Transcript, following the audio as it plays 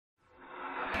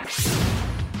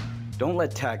Don't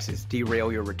let taxes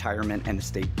derail your retirement and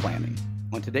estate planning.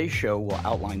 On today's show, we'll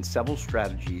outline several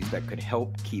strategies that could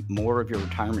help keep more of your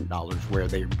retirement dollars where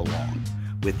they belong,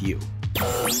 with you.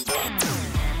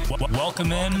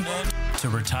 Welcome in to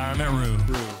Retirement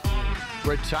Roo.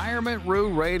 Retirement Roo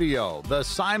Radio, the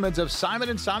Simons of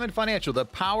Simon & Simon Financial, the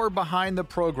power behind the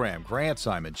program. Grant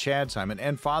Simon, Chad Simon,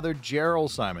 and Father Gerald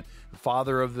Simon,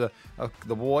 father of the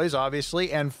boys,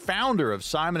 obviously, and founder of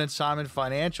Simon & Simon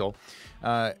Financial.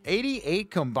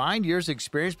 88 combined years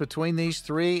experience between these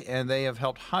three, and they have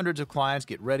helped hundreds of clients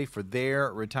get ready for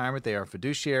their retirement. They are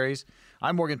fiduciaries.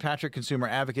 I'm Morgan Patrick, consumer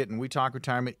advocate, and we talk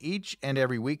retirement each and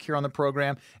every week here on the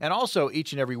program. And also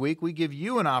each and every week, we give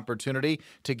you an opportunity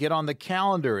to get on the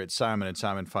calendar at Simon &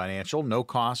 Simon Financial. No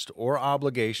cost or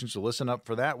obligation, so listen up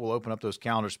for that. We'll open up those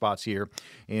calendar spots here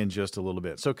in just a little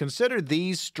bit. So consider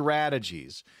these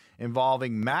strategies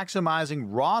involving maximizing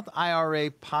Roth IRA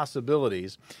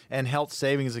possibilities and health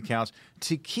savings accounts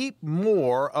to keep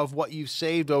more of what you've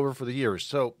saved over for the years.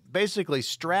 So basically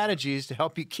strategies to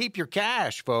help you keep your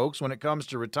cash, folks, when it comes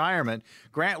to retirement.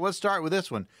 Grant, let's start with this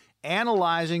one.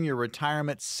 Analyzing your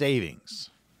retirement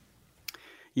savings.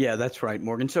 Yeah, that's right,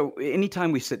 Morgan. So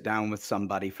anytime we sit down with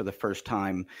somebody for the first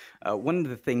time, one of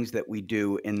the things that we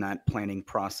do in that planning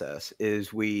process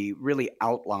is we really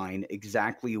outline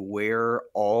exactly where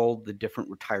all the different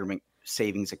retirement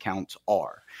savings accounts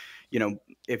are. You know,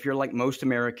 if you're like most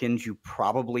Americans, you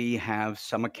probably have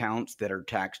some accounts that are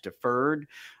tax deferred,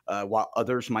 while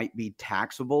others might be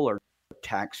taxable or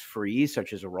tax-free,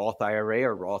 such as a Roth IRA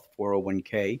or Roth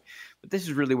 401k. But this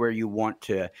is really where you want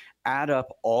to add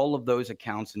up all of those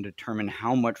accounts and determine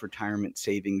how much retirement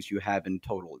savings you have in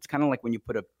total. It's kind of like when you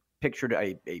put a picture to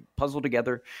a puzzle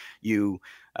together, you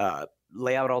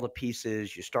lay out all the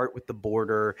pieces, you start with the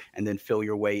border, and then fill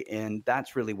your way in.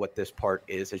 That's really what this part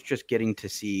is. It's just getting to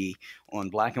see on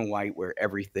black and white where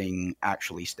everything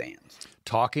actually stands.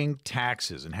 Talking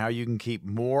taxes and how you can keep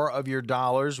more of your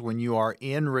dollars when you are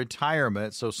in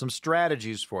retirement. So some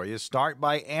strategies for you. Start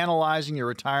by analyzing your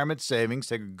retirement savings.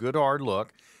 Take a good hard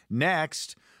look.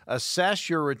 Next, assess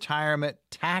your retirement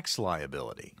tax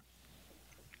liability.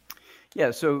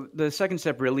 Yeah, so the second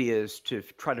step really is to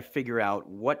try to figure out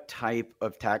what type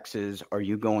of taxes are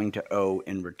you going to owe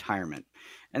in retirement.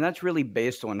 And that's really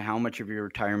based on how much of your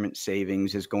retirement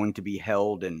savings is going to be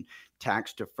held in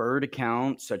tax-deferred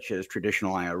accounts, such as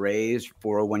traditional IRAs,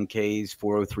 401ks,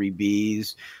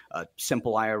 403bs,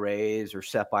 simple IRAs, or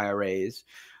SEP IRAs.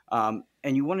 And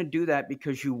you want to do that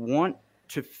because you want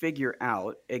to figure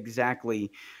out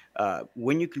exactly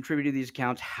when you contribute to these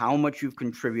accounts, how much you've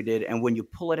contributed, and when you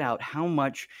pull it out, how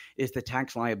much is the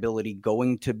tax liability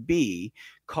going to be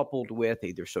coupled with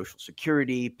either Social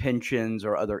Security, pensions,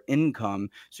 or other income,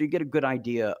 so you get a good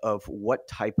idea of what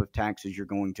type of taxes you're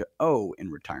going to owe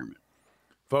in retirement.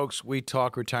 Folks, we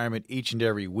talk retirement each and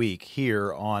every week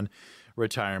here on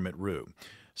Retirement Roo.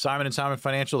 Simon & Simon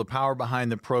Financial, the power behind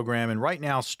the program. And right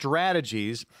now,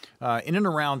 strategies in and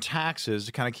around taxes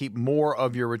to kind of keep more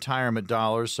of your retirement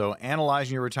dollars. So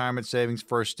analyzing your retirement savings,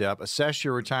 first step. Assess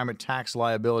your retirement tax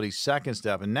liability, second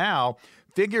step. And now,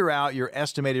 figure out your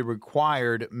estimated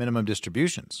required minimum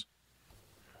distributions.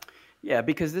 Yeah,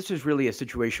 because this is really a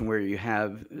situation where you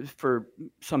have, for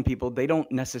some people, they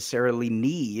don't necessarily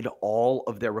need all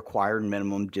of their required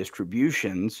minimum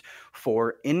distributions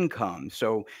for income.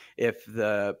 So if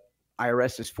the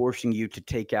IRS is forcing you to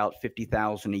take out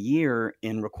 $50,000 a year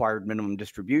in required minimum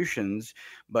distributions,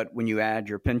 but when you add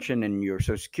your pension and your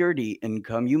Social Security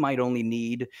income, you might only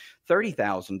need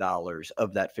 $30,000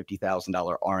 of that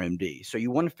 $50,000 RMD. So you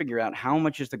want to figure out how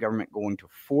much is the government going to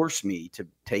force me to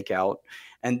take out,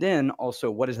 and then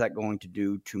also what is that going to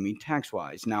do to me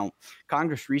tax-wise. Now,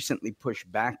 Congress recently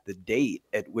pushed back the date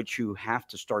at which you have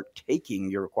to start taking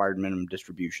your required minimum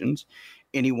distributions.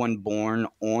 Anyone born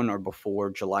on or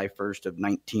before July 1st of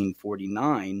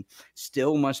 1949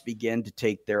 still must begin to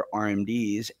take their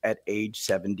RMDs at age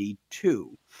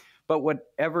 72. But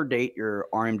whatever date your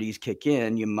RMDs kick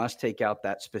in, you must take out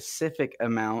that specific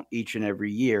amount each and every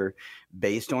year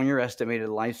based on your estimated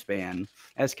lifespan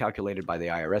as calculated by the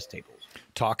IRS tables.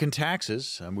 Talking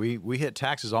taxes, and we hit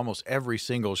taxes almost every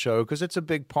single show because it's a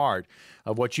big part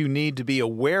of what you need to be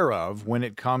aware of when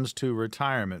it comes to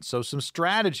retirement. So some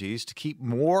strategies to keep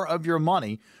more of your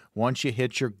money once you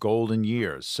hit your golden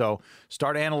years. So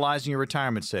start analyzing your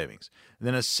retirement savings.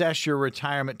 Then assess your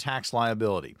retirement tax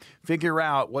liability. Figure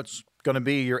out what's going to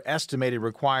be your estimated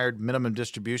required minimum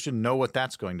distribution. Know what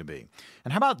that's going to be.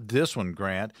 And how about this one,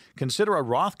 Grant? Consider a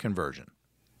Roth conversion.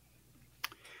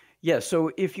 Yeah, so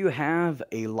if you have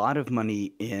a lot of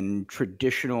money in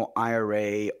traditional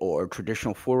IRA or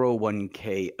traditional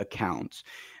 401k accounts,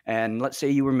 and let's say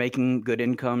you were making good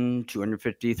income,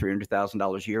 $250,000,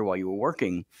 $300,000 a year while you were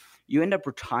working, you end up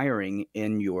retiring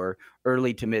in your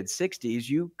early to mid 60s,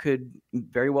 you could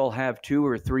very well have two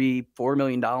or three, $4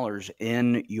 million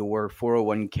in your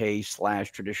 401k slash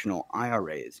traditional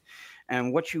IRAs.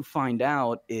 And what you find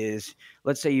out is,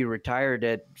 let's say you retired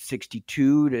at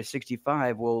 62 to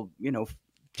 65. Well,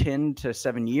 10 to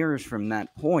 7 years from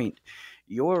that point,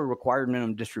 your required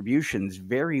minimum distributions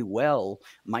very well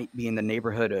might be in the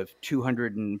neighborhood of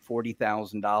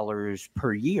 $240,000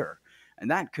 per year.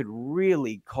 And that could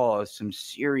really cause some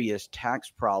serious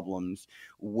tax problems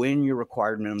when your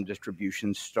required minimum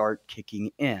distributions start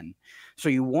kicking in. So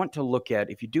you want to look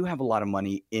at, if you do have a lot of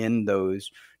money in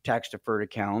those tax deferred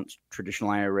accounts,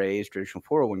 traditional IRAs, traditional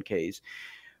 401ks,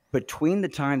 between the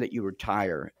time that you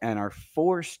retire and are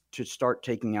forced to start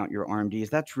taking out your RMDs,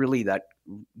 that's really that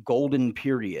golden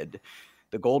period,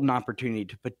 the golden opportunity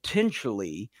to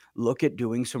potentially look at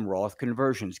doing some Roth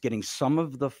conversions, getting some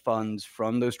of the funds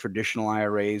from those traditional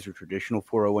IRAs or traditional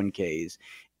 401ks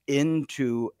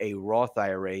into a Roth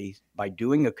IRA by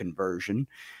doing a conversion,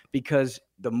 because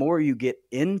the more you get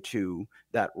into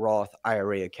that Roth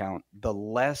IRA account, the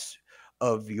less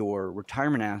of your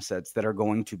retirement assets that are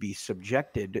going to be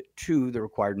subjected to the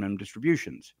required minimum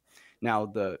distributions. Now,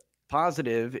 the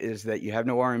positive is that you have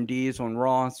no RMDs on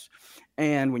Roths,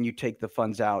 and when you take the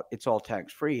funds out, it's all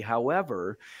tax-free.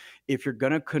 However, if you're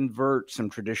going to convert some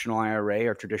traditional IRA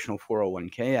or traditional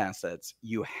 401k assets,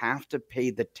 you have to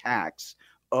pay the tax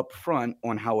up front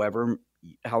on however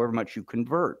much you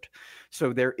convert.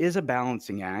 So there is a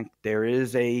balancing act. There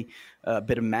is a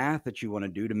bit of math that you want to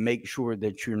do to make sure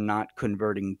that you're not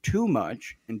converting too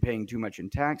much and paying too much in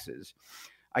taxes.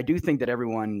 I do think that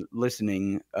everyone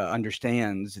listening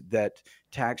understands that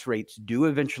tax rates do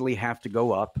eventually have to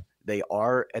go up. They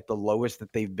are at the lowest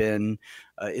that they've been,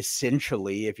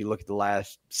 essentially. If you look at the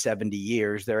last 70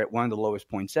 years, they're at one of the lowest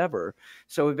points ever.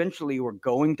 So eventually we're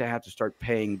going to have to start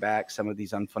paying back some of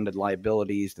these unfunded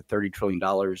liabilities, the $30 trillion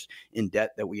in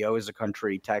debt that we owe as a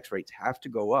country. Tax rates have to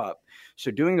go up. So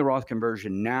doing the Roth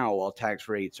conversion now while tax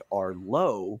rates are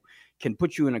low can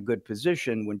put you in a good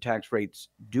position when tax rates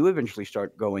do eventually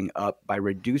start going up by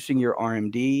reducing your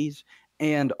RMDs,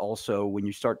 and also when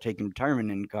you start taking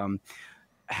retirement income,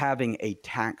 having a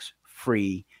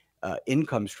tax-free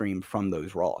income stream from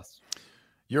those Roths.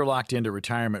 You're locked into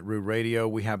Retirement Root Radio.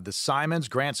 We have the Simons,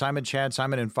 Grant Simon, Chad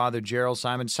Simon, and Father Gerald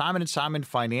Simon. Simon & Simon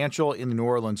Financial in the New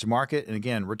Orleans market. And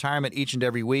again, retirement each and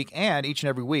every week, and each and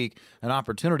every week, an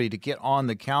opportunity to get on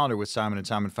the calendar with Simon &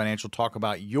 Simon Financial, talk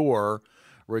about your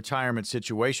retirement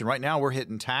situation. Right now, we're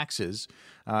hitting taxes.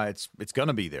 It's going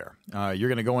to be there. You're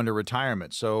going to go into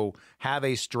retirement. So have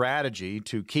a strategy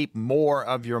to keep more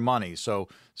of your money. So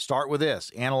start with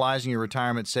this, analyzing your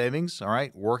retirement savings, all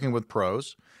right, working with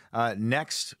pros.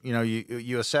 Next,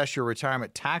 you assess your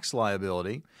retirement tax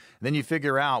liability. Then you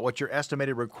figure out what your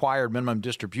estimated required minimum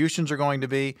distributions are going to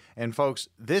be. And folks,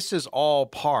 this is all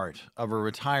part of a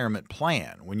retirement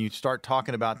plan when you start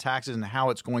talking about taxes and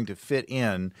how it's going to fit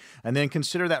in. And then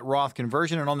consider that Roth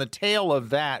conversion. And on the tail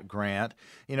of that, Grant,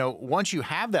 once you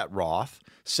have that Roth,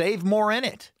 save more in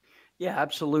it. Yeah,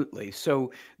 absolutely.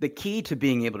 So the key to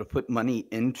being able to put money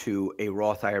into a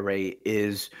Roth IRA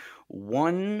is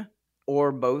one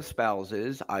or both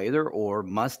spouses, either or,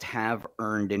 must have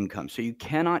earned income. So you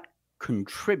cannot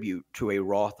contribute to a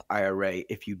Roth IRA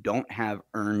if you don't have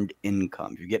earned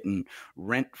income. If you're getting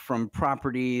rent from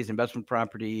properties, investment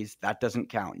properties, that doesn't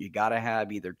count. You got to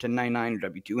have either 1099 or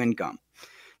W-2 income.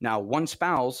 Now, one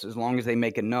spouse, as long as they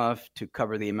make enough to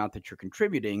cover the amount that you're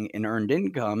contributing in earned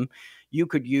income, you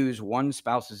could use one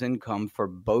spouse's income for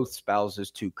both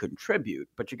spouses to contribute,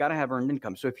 but you got to have earned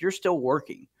income. So if you're still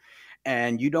working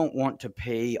and you don't want to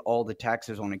pay all the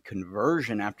taxes on a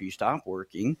conversion after you stop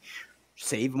working,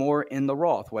 save more in the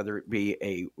Roth, whether it be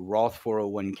a Roth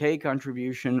 401k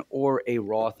contribution or a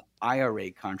Roth IRA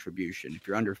contribution. If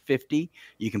you're under 50,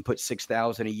 you can put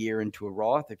 $6,000 a year into a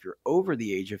Roth. If you're over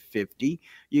the age of 50,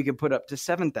 you can put up to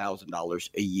 $7,000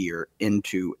 a year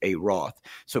into a Roth.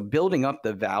 So building up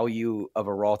the value of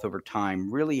a Roth over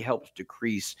time really helps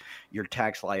decrease your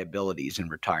tax liabilities in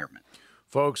retirement.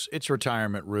 Folks, it's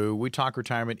Retirement Rue. We talk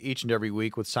retirement each and every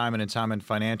week with Simon and Simon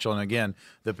Financial. And again,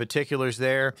 the particulars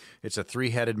there, it's a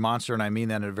three-headed monster, and I mean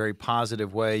that in a very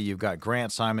positive way. You've got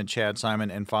Grant Simon, Chad Simon,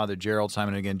 and Father Gerald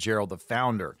Simon. And again, Gerald, the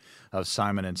founder of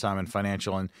Simon and Simon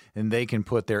Financial, and they can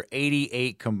put their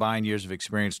 88 combined years of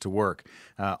experience to work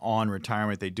on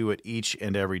retirement. They do it each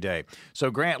and every day.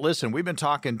 So, Grant, listen, we've been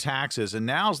talking taxes, and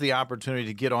now's the opportunity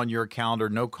to get on your calendar,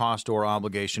 no cost or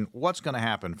obligation. What's going to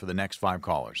happen for the next 5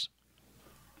 callers?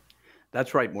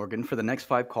 That's right, Morgan. For the next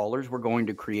 5 callers, we're going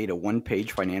to create a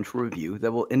one-page financial review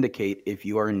that will indicate if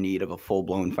you are in need of a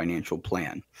full-blown financial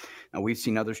plan. Now, we've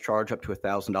seen others charge up to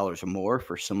 $1,000 or more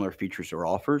for similar features or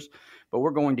offers, but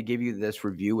we're going to give you this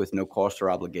review with no cost or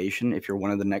obligation if you're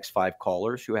one of the next 5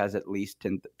 callers who has at least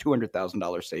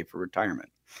 $200,000 saved for retirement.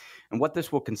 And what this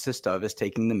will consist of is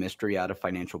taking the mystery out of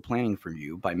financial planning for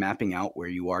you by mapping out where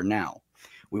you are now.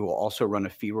 We will also run a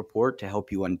fee report to help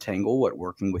you untangle what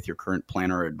working with your current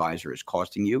planner or advisor is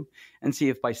costing you and see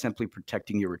if by simply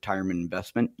protecting your retirement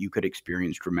investment, you could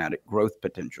experience dramatic growth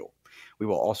potential. We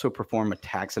will also perform a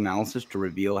tax analysis to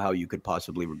reveal how you could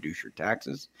possibly reduce your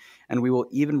taxes. And we will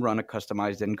even run a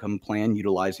customized income plan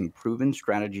utilizing proven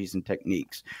strategies and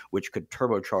techniques, which could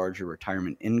turbocharge your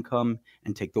retirement income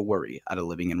and take the worry out of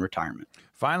living in retirement.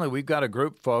 Finally, we've got a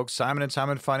group, folks, Simon and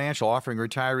Simon Financial, offering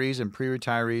retirees and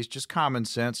pre-retirees just common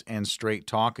sense and straight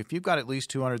talk. If you've got at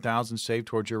least $200,000 saved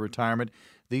towards your retirement,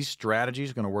 these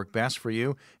strategies are going to work best for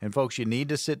you. And folks, you need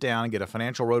to sit down and get a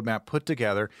financial roadmap put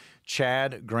together.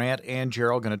 Chad, Grant, and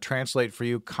Gerald are going to translate for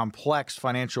you complex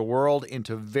financial world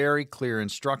into very clear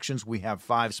instructions. We have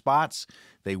 5 spots.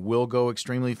 They will go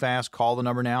extremely fast. Call the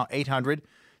number now,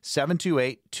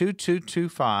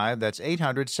 800-728-2225. That's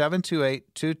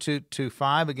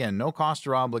 800-728-2225. Again, no cost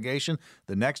or obligation.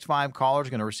 The next 5 callers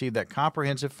are going to receive that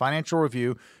comprehensive financial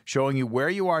review showing you where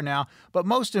you are now, but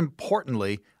most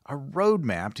importantly, a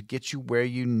roadmap to get you where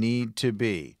you need to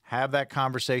be. Have that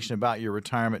conversation about your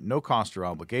retirement, no cost or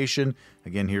obligation.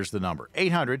 Again, here's the number,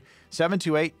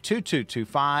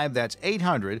 800-728-2225. That's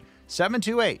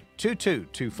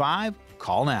 800-728-2225.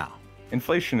 Call now.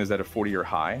 Inflation is at a 40-year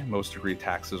high. Most degree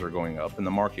taxes are going up, and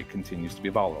the market continues to be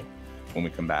volatile. When we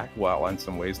come back, we'll outline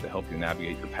some ways to help you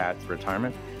navigate your path to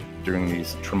retirement during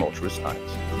these tumultuous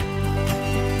times.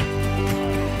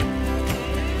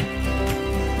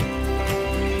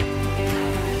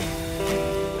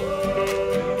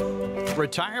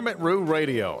 Retirement Rue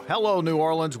Radio. Hello, New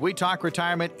Orleans. We talk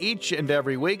retirement each and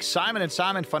every week. Simon and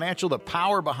Simon Financial, the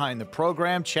power behind the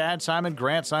program. Chad Simon,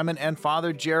 Grant Simon, and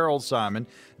Father Gerald Simon.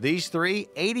 These 3,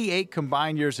 88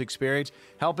 combined years experience,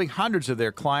 helping hundreds of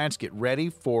their clients get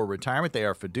ready for retirement. They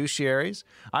are fiduciaries.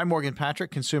 I'm Morgan Patrick,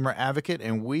 consumer advocate,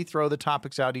 and we throw the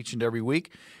topics out each and every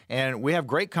week. And we have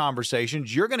great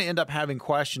conversations. You're going to end up having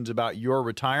questions about your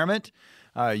retirement.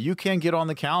 You can get on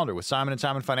the calendar with Simon and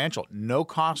Simon Financial. No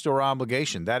cost or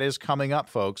obligation. That is coming up,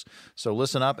 folks. So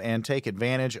listen up and take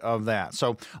advantage of that.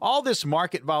 So all this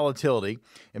market volatility,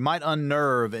 it might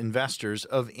unnerve investors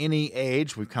of any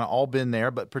age. We've kind of all been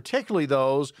there, but particularly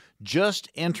those just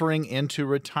entering into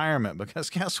retirement. Because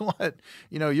guess what?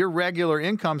 You know, your regular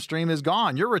income stream is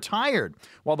gone. You're retired.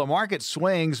 While the market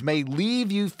swings may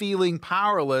leave you feeling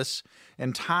powerless,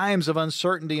 and times of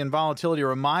uncertainty and volatility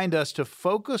remind us to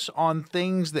focus on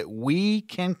things that we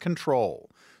can control.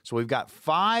 So we've got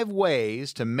 5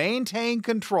 ways to maintain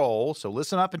control, so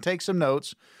listen up and take some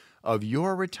notes, of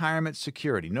your retirement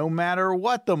security, no matter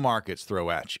what the markets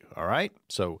throw at you, all right?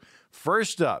 So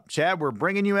first up, Chad, we're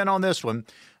bringing you in on this one.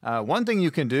 One thing you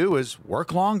can do is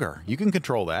work longer. You can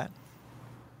control that.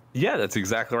 Yeah, that's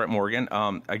exactly right, Morgan.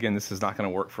 Again, this is not going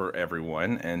to work for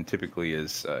everyone. And typically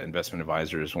as investment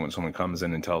advisors, when someone comes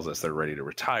in and tells us they're ready to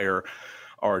retire,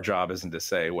 our job isn't to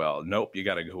say, well, nope, you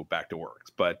got to go back to work.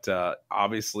 But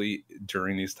obviously,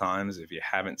 during these times, if you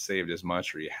haven't saved as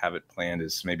much or you haven't planned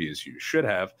as maybe as you should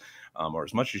have, or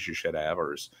as much as you should have,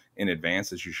 or as in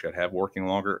advance as you should have, working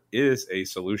longer is a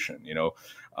solution. You know,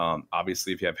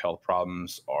 obviously, if you have health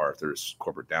problems or if there's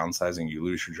corporate downsizing, you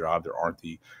lose your job, there aren't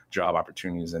the job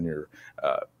opportunities in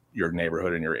your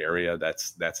neighborhood, in your area,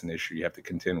 that's an issue you have to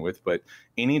contend with. But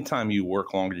anytime you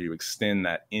work longer, you extend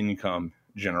that income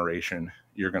generation,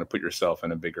 you're going to put yourself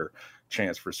in a bigger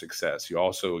chance for success. You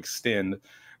also extend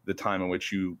the time in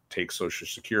which you take Social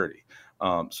Security.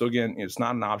 So again, it's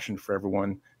not an option for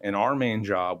everyone. And our main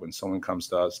job when someone comes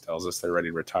to us, tells us they're ready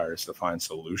to retire, is to find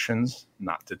solutions,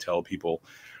 not to tell people,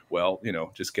 well, you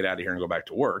know, just get out of here and go back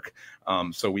to work.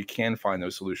 So we can find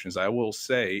those solutions. I will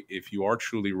say, if you are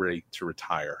truly ready to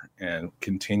retire and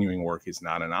continuing work is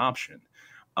not an option,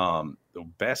 the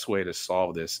best way to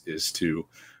solve this is to,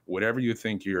 whatever you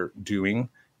think you're doing,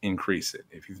 increase it.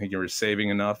 If you think you're saving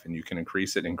enough and you can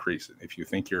increase it, increase it. If you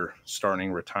think you're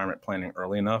starting retirement planning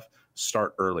early enough,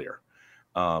 start earlier.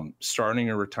 Starting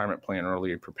your retirement plan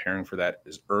early and preparing for that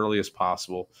as early as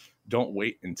possible. Don't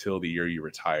wait until the year you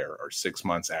retire or 6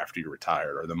 months after you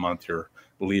retire or the month you're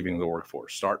leaving the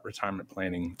workforce. Start retirement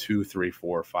planning 2, 3,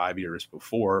 4, 5 years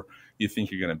before you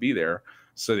think you're going to be there,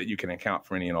 so that you can account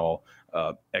for any and all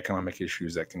economic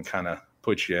issues that can kind of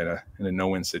put you in a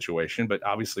no-win situation. But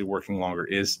obviously working longer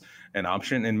is an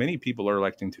option, and many people are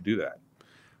electing to do that.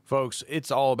 Folks,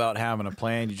 it's all about having a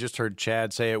plan. You just heard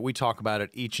Chad say it. We talk about it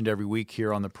each and every week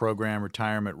here on the program,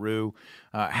 Retirement Roo.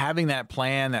 Having that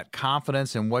plan, that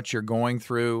confidence in what you're going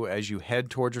through as you head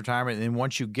towards retirement, and then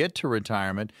once you get to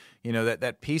retirement, you know,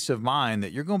 that peace of mind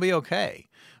that you're going to be okay.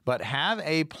 But have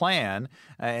a plan,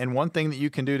 and one thing that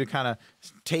you can do to kind of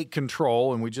take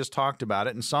control, and we just talked about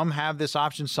it, and some have this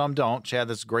option, some don't. Chad,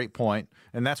 that's a great point,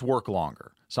 and that's work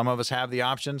longer. Some of us have the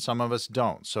option, some of us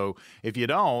don't. So if you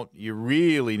don't, you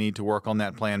really need to work on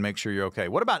that plan, make sure you're okay.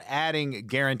 What about adding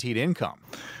guaranteed income?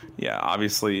 Yeah,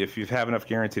 obviously, if you have enough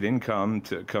guaranteed income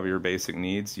to cover your basic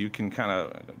needs, you can kind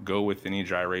of go with any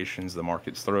gyrations the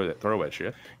markets throw at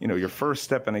you. You know, your first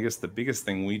step, and I guess the biggest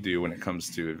thing we do when it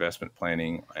comes to investment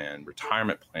planning and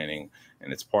retirement planning,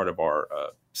 and it's part of our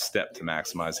step to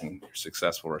maximizing your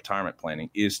successful retirement planning,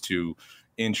 is to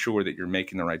ensure that you're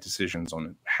making the right decisions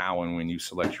on how and when you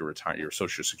select your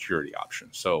Social Security option.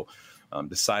 So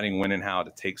deciding when and how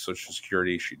to take Social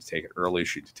Security, should you take it early,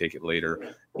 should you take it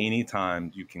later,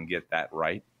 anytime you can get that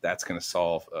right, that's going to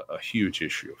solve a huge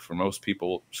issue. For most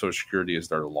people, Social Security is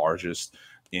their largest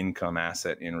income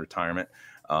asset in retirement.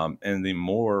 And the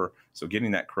more, so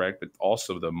getting that correct, but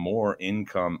also the more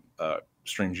income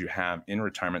streams you have in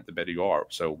retirement, the better you are.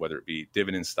 So whether it be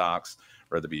dividend stocks,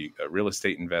 whether it be a real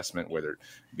estate investment, whether it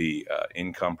be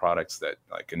income products that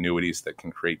like annuities that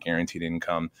can create guaranteed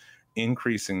income,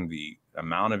 increasing the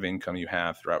amount of income you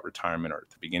have throughout retirement or at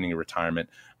the beginning of retirement,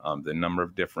 the number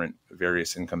of different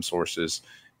various income sources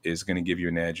is going to give you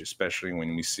an edge, especially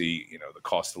when we see, you know, the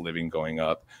cost of living going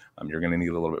up. You're going to need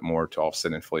a little bit more to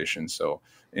offset inflation. So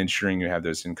ensuring you have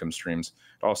those income streams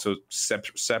also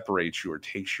separates you or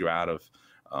takes you out of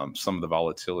some of the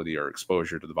volatility or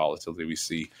exposure to the volatility we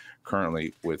see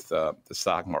currently with the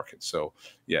stock market. So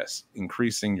yes,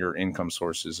 increasing your income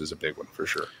sources is a big one for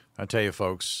sure. I tell you,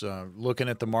 folks, looking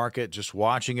at the market, just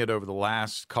watching it over the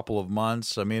last couple of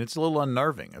months, I mean, it's a little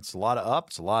unnerving. It's a lot of up,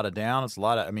 it's a lot of down, it's a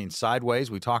lot of, I mean, sideways.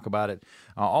 We talk about it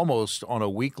almost on a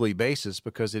weekly basis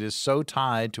because it is so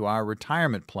tied to our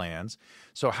retirement plans.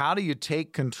 So how do you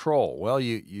take control? Well,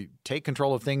 you take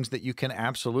control of things that you can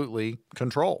absolutely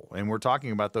control, and we're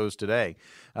talking about those today.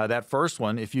 That first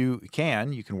one, if you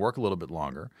can work a little bit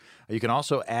longer. You can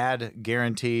also add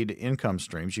guaranteed income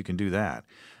streams. You can do that.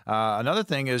 Another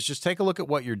thing is just take a look at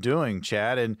what you're doing,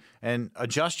 Chad, and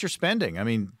adjust your spending. I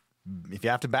mean, if you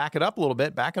have to back it up a little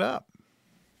bit, back it up.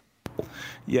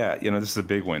 Yeah, you know, this is a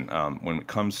big one. When it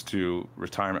comes to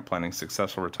retirement planning,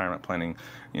 successful retirement planning,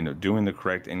 you know, doing the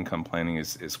correct income planning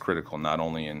is critical, not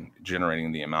only in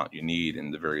generating the amount you need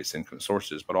in the various income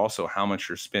sources, but also how much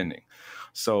you're spending.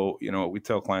 So, you know, we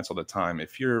tell clients all the time,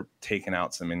 if you're taking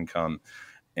out some income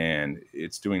and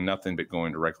it's doing nothing but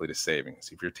going directly to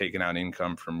savings, if you're taking out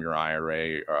income from your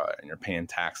IRA and you're paying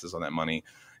taxes on that money,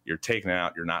 you're taking it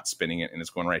out, you're not spending it, and it's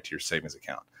going right to your savings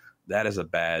account. That is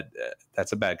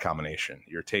that's a bad combination.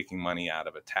 You're taking money out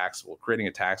of creating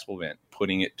a taxable event,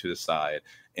 putting it to the side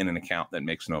in an account that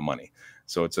makes no money.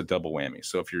 So it's a double whammy.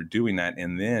 So if you're doing that,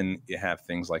 and then you have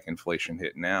things like inflation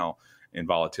hit now and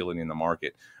volatility in the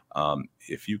market,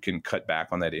 if you can cut back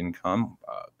on that income,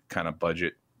 kind of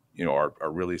budget, you know,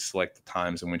 or really select the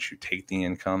times in which you take the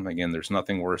income. Again, there's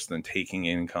nothing worse than taking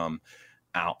income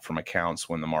out from accounts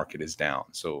when the market is down.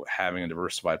 So having a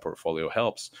diversified portfolio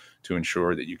helps to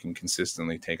ensure that you can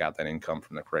consistently take out that income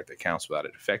from the correct accounts without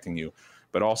it affecting you.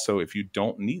 But also, if you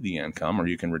don't need the income, or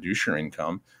you can reduce your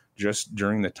income just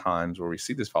during the times where we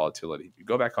see this volatility. If you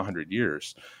go back 100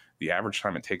 years, the average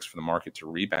time it takes for the market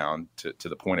to rebound to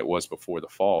the point it was before the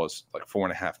fall is like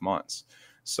 4.5 months.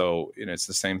 So, you know, it's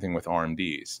the same thing with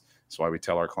RMDs. That's why we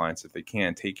tell our clients, if they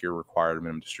can, take your required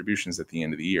minimum distributions at the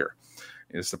end of the year.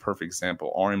 It's the perfect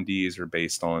example. RMDs are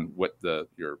based on what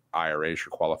your IRAs,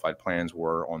 your qualified plans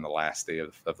were on the last day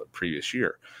of the previous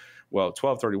year. Well,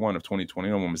 12/31 of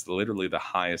 2021 was literally the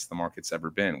highest the market's ever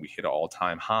been. We hit an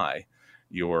all-time high.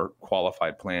 Your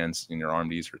qualified plans and your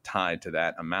RMDs are tied to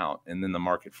that amount. And then the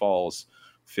market falls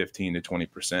 15 to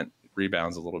 20%,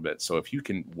 rebounds a little bit. So if you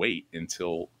can wait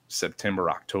until September,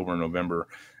 October, November,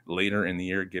 later in the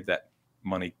year, give that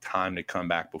money time to come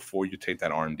back before you take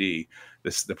that RMD,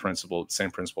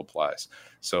 same principle applies.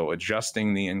 So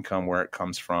adjusting the income where it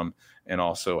comes from, and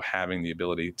also having the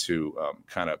ability to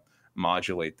kind of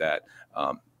modulate that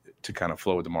to kind of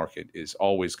flow with the market is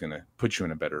always going to put you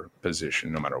in a better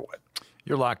position no matter what.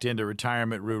 You're locked into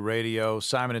Retirement Root Radio.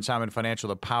 Simon & Simon Financial,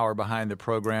 the power behind the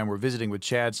program. We're visiting with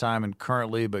Chad Simon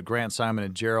currently, but Grant Simon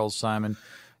and Gerald Simon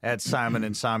at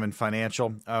Simon & Simon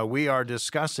Financial. We are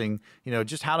discussing,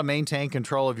 just how to maintain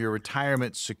control of your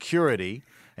retirement security.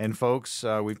 And folks,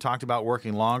 we've talked about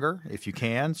working longer if you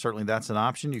can. Certainly that's an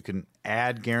option. You can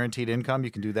add guaranteed income.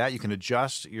 You can do that. You can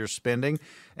adjust your spending.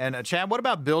 And Chad, what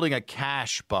about building a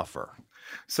cash buffer?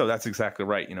 So that's exactly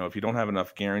right. If you don't have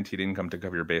enough guaranteed income to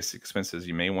cover your basic expenses,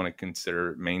 you may want to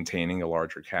consider maintaining a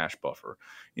larger cash buffer.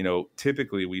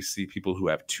 Typically we see people who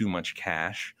have too much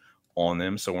cash on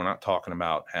them. So we're not talking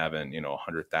about having,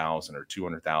 100,000 or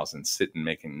 200,000 sitting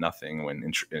making nothing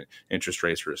when interest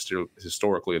rates are still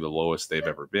historically the lowest they've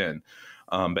ever been.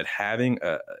 But having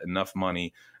enough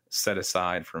money set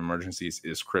aside for emergencies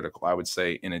is critical. I would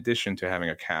say, in addition to having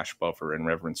a cash buffer in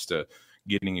reference to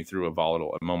getting you through a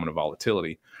moment of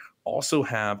volatility, also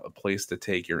have a place to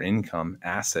take your income,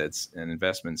 assets, and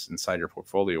investments inside your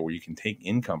portfolio where you can take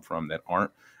income from that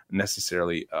aren't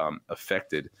necessarily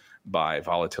affected by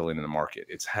volatility in the market.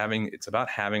 It's about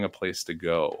having a place to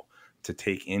go to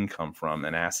take income from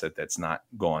an asset that's not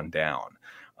gone down.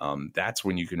 That's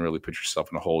when you can really put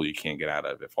yourself in a hole you can't get out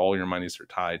of. If all your monies are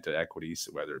tied to equities,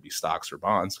 whether it be stocks or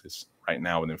bonds, because right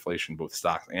now with inflation, both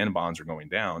stocks and bonds are going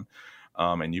down,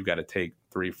 and you've got to take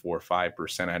 3, 4,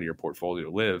 5% out of your portfolio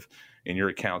to live, and your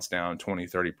account's down 20,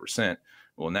 30%.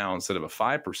 Well, now instead of a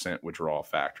 5% withdrawal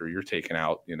factor, you're taking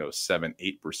out, 7,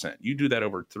 8%. You do that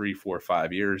over 3, 4,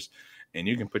 5 years, and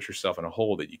you can put yourself in a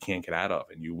hole that you can't get out of,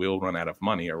 and you will run out of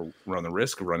money or run the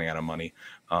risk of running out of money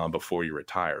before you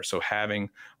retire. So having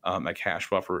a cash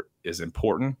buffer is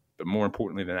important, but more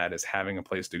importantly than that is having a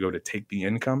place to go to take the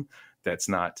income that's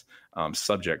not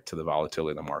subject to the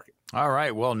volatility of the market. All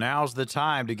right. Well, now's the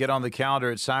time to get on the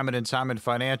calendar at Simon & Simon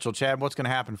Financial. Chad, what's going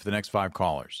to happen for the next 5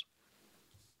 callers?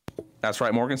 That's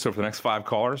right, Morgan. So for the next 5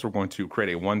 callers, we're going to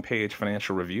create a 1-page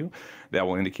financial review that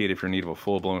will indicate if you're in need of a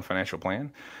full-blown financial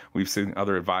plan. We've seen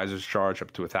other advisors charge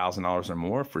up to $1,000 or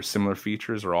more for similar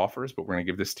features or offers, but we're going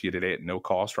to give this to you today at no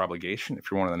cost or obligation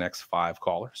if you're one of the next 5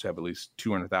 callers who have at least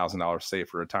 $200,000 saved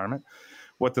for retirement.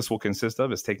 What this will consist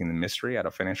of is taking the mystery out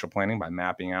of financial planning by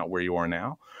mapping out where you are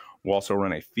now. We'll also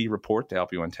run a fee report to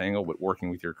help you untangle what working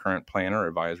with your current planner or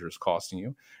advisor is costing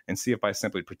you, and see if by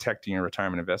simply protecting your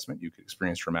retirement investment, you could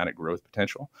experience dramatic growth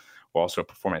potential. We'll also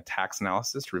perform a tax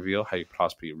analysis to reveal how you could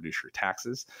possibly reduce your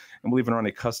taxes. And we'll even run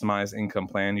a customized income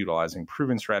plan utilizing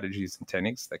proven strategies and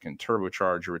techniques that can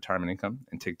turbocharge your retirement income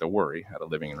and take the worry out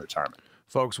of living in retirement.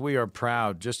 Folks, we are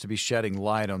proud just to be shedding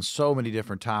light on so many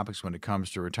different topics when it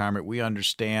comes to retirement. We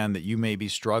understand that you may be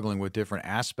struggling with different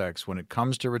aspects when it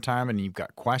comes to retirement and you've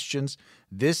got questions.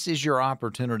 This is your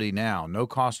opportunity now, no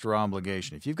cost or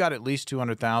obligation. If you've got at least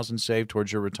 $200,000 saved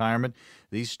towards your retirement,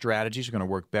 these strategies are going to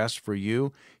work best for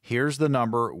you. Here's the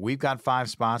number. We've got 5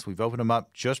 spots. We've opened them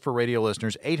up just for radio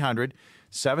listeners.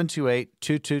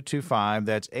 800-728-2225.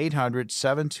 That's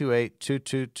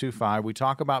 800-728-2225. We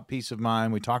talk about peace of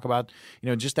mind. We talk about,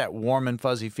 just that warm and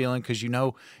fuzzy feeling because you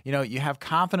have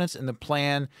confidence in the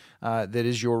plan that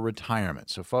is your retirement.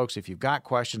 So, folks, if you've got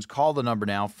questions, call the number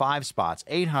now. 5 spots.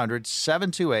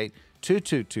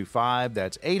 800-728-2225.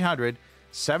 That's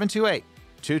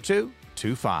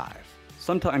 800-728-2225.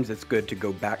 Sometimes it's good to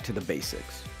go back to the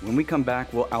basics. When we come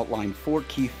back, we'll outline 4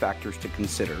 key factors to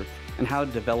consider and how to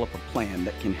develop a plan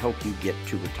that can help you get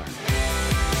to retirement.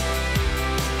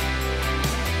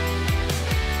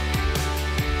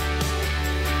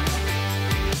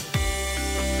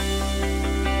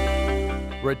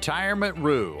 Retirement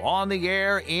Rue on the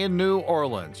air in New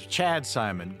Orleans. Chad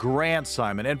Simon, Grant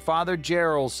Simon, and Father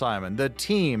Gerald Simon, the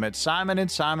team at Simon &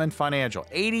 Simon Financial.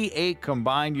 88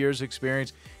 combined years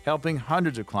experience helping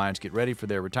hundreds of clients get ready for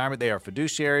their retirement. They are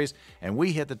fiduciaries, and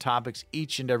we hit the topics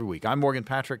each and every week. I'm Morgan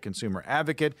Patrick, consumer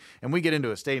advocate, and we get into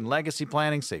estate and legacy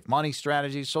planning, safe money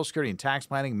strategies, Social Security and tax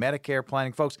planning, Medicare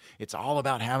planning. Folks, it's all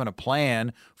about having a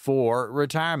plan for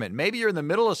retirement. Maybe you're in the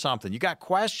middle of something. You got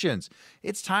questions.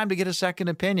 It's time to get a second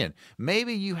opinion.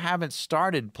 Maybe you haven't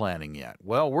started planning yet.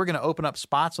 Well, we're going to open up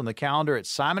spots on the calendar at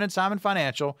Simon & Simon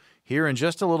Financial here in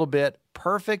just a little bit.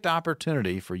 Perfect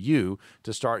opportunity for you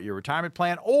to start your retirement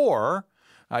plan, or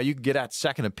you can get that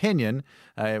second opinion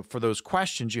for those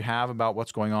questions you have about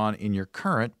what's going on in your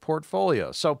current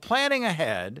portfolio. So planning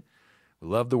ahead we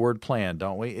love the word plan,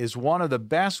 don't we, is one of the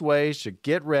best ways to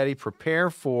get ready, prepare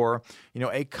for,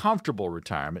 a comfortable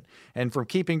retirement. And from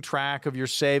keeping track of your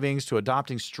savings to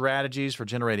adopting strategies for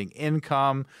generating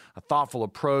income, a thoughtful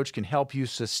approach can help you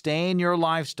sustain your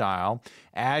lifestyle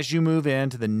as you move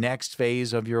into the next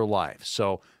phase of your life.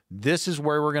 So this is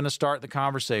where we're going to start the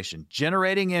conversation,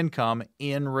 generating income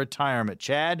in retirement.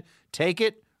 Chad, take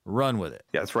it. Run with it.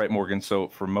 Yeah, that's right, Morgan. So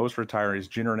for most retirees,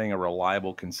 generating a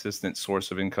reliable, consistent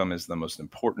source of income is the most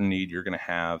important need you're going to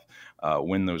have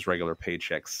when those regular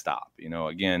paychecks stop.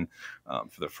 Again,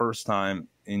 for the first time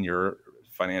in your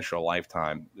financial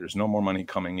lifetime, there's no more money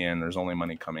coming in. There's only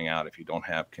money coming out if you don't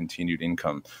have continued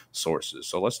income sources.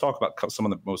 So let's talk about some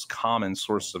of the most common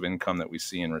sources of income that we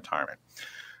see in retirement.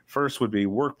 First would be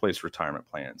workplace retirement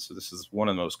plans. So this is one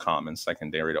of the most common,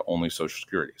 secondary to only Social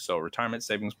Security. So retirement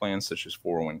savings plans such as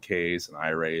 401ks and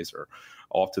IRAs are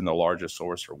often the largest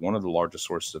source or one of the largest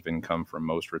sources of income for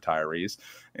most retirees.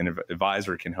 An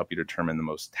advisor can help you determine the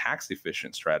most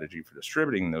tax-efficient strategy for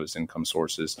distributing those income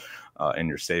sources in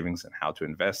your savings and how to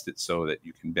invest it so that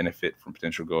you can benefit from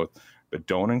potential growth, but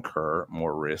don't incur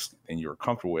more risk than you're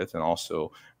comfortable with, and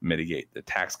also mitigate the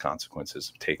tax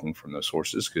consequences of taking from those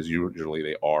sources, because usually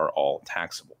they are all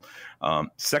taxable.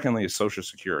 Secondly is Social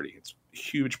Security. It's a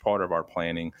huge part of our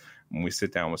planning when we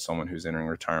sit down with someone who's entering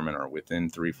retirement or within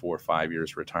 3, 4, 5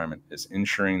 years of retirement, is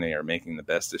ensuring they are making the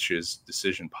best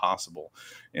decision possible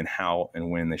in how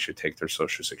and when they should take their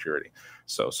Social Security.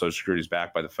 So Social Security is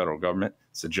backed by the federal government.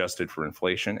 It's adjusted for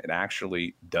inflation. It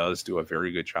actually does do a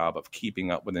very good job of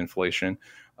keeping up with inflation.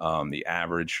 The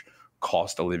average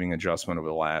cost of living adjustment over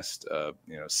the last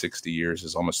 60 years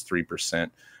is almost 3%.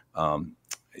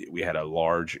 We had a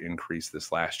large increase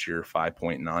this last year,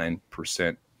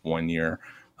 5.9% 1 year.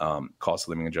 Cost of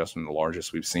living adjustment, the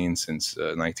largest we've seen since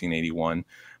 1981.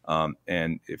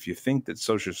 And if you think that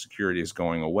Social Security is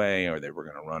going away, or that we're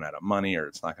going to run out of money, or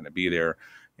it's not going to be there,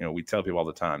 we tell people all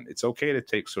the time, it's okay to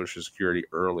take Social Security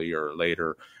early or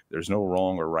later. There's no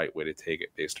wrong or right way to take it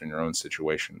based on your own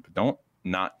situation. But don't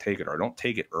not take it, or don't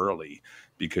take it early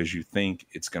because you think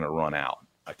it's going to run out.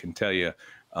 I can tell you,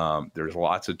 there's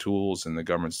lots of tools in the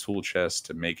government's tool chest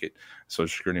to make it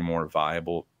Social Security more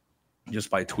viable,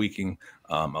 just by tweaking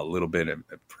a little bit.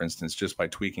 For instance, just by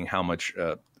tweaking how much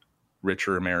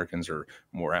richer Americans or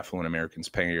more affluent Americans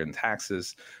pay in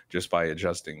taxes, just by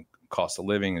adjusting cost of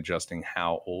living, adjusting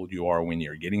how old you are when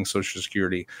you're getting Social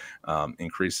Security,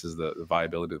 increases the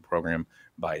viability of the program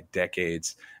by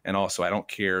decades. And also, I don't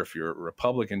care if you're a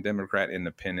Republican, Democrat,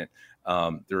 Independent,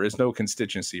 there is no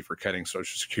constituency for cutting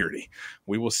Social Security.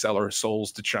 We will sell our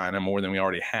souls to China more than we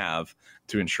already have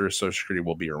to ensure Social Security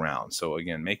will be around. So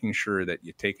again, making sure that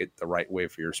you take it the right way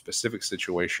for your specific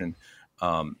situation,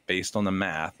 based on the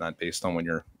math, not based on what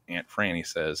your Aunt Franny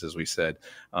says, as we said,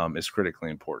 is critically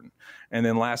important. And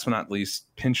then last but not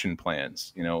least, pension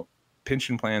plans.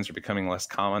 Pension plans are becoming less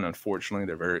common. Unfortunately,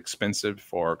 they're very expensive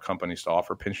for companies to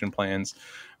offer pension plans.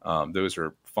 Those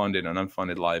are funded and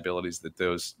unfunded liabilities that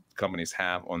those companies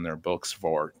have on their books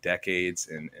for decades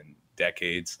and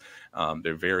decades.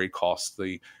 They're very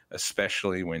costly,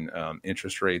 especially when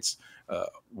interest rates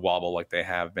wobble like they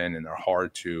have been, and they're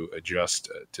hard to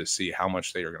adjust to see how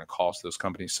much they are going to cost those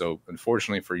companies. So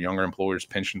unfortunately for younger employers,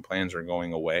 pension plans are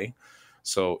going away.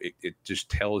 So it just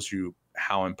tells you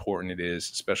how important it is,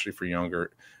 especially for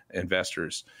younger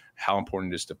investors, how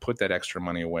important it is to put that extra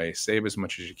money away, save as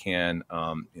much as you can,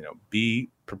 be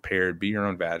prepared, be your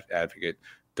own advocate.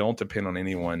 Don't depend on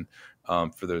anyone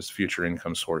for those future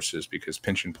income sources, because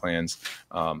pension plans,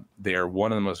 they are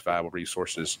one of the most valuable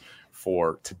resources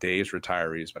for today's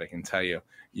retirees. But I can tell you,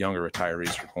 younger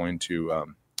retirees are going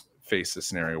to face a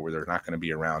scenario where they're not going to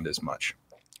be around as much.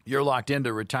 You're locked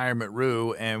into Retirement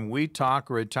Roo, and we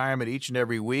talk retirement each and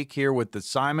every week here with the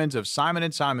Simons of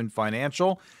Simon & Simon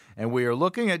Financial. And we are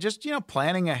looking at just,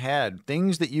 planning ahead,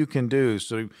 things that you can do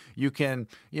so you can,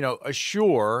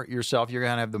 assure yourself you're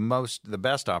going to have the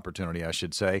best opportunity, I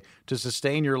should say, to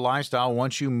sustain your lifestyle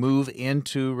once you move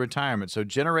into retirement. So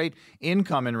generate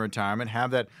income in retirement, have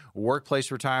that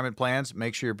workplace retirement plans,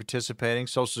 make sure you're participating.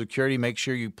 Social Security, make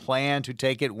sure you plan to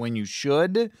take it when you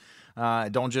should.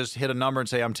 Don't just hit a number and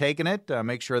say, I'm taking it.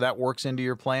 Make sure that works into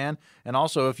your plan. And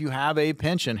also, if you have a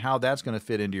pension, how that's going to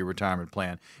fit into your retirement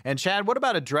plan. And Chad, what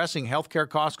about addressing healthcare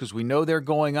costs? Because we know they're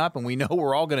going up, and we know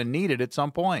we're all going to need it at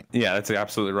some point. Yeah, that's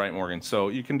absolutely right, Morgan. So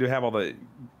you can have all the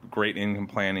great income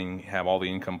planning, have all the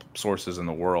income sources in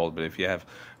the world, but if you have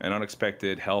an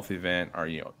unexpected health event, or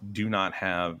do not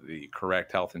have the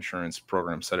correct health insurance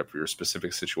program set up for your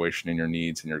specific situation and your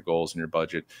needs and your goals and your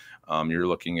budget, you're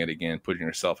looking at, again, putting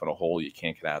yourself in a hole you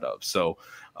can't get out of. So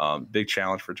big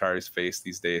challenge for retirees face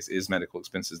these days is medical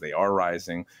expenses. They are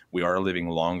rising. We are living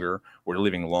longer. We're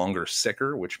living longer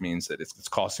sicker, which means that it's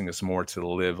costing us more to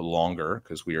live longer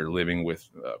because we are living with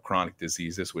chronic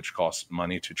diseases, which cost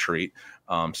money to treat.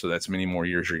 So that's many more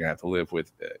years you're going to have to live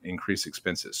with increased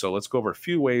expenses. So let's go over a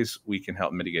few ways we can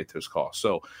help mitigate those costs.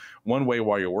 So one way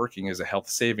while you're working is a health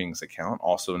savings account,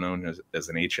 also known as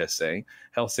an HSA.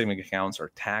 Health savings accounts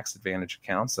are tax advantage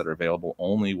accounts that are available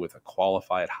only with a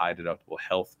qualified high deductible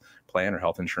health plan or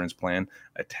health insurance plan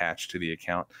attached to the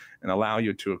account, and allow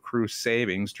you to accrue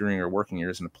savings during your working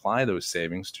years and apply those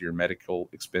savings to your medical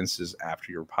expenses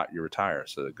after you retire.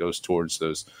 So it goes towards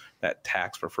that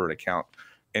tax preferred account.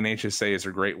 An HSA is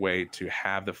a great way to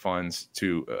have the funds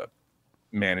to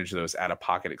manage those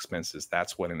out-of-pocket expenses.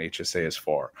 That's what an HSA is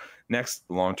for. Next,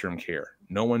 long-term care.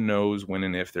 No one knows when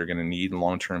and if they're going to need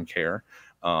long-term care.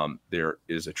 There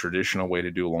is a traditional way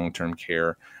to do long-term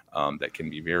care that can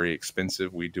be very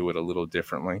expensive. We do it a little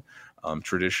differently.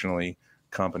 Traditionally,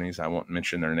 companies, I won't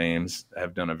mention their names,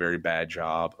 have done a very bad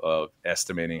job of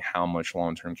estimating how much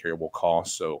long-term care will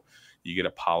cost. So you get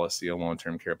a policy, a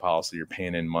long-term care policy, you're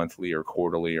paying in monthly or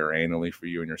quarterly or annually for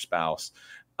you and your spouse.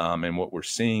 And what we're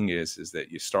seeing is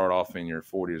that you start off in your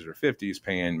 40s or 50s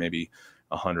paying maybe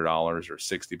 $100 or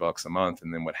 $60 a month.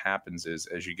 And then what happens is,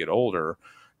 as you get older,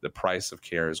 the price of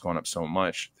care has gone up so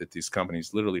much that these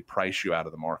companies literally price you out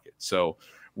of the market. So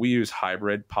we use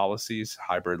hybrid policies,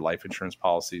 hybrid life insurance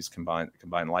policies,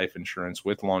 combine life insurance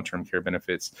with long-term care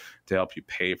benefits to help you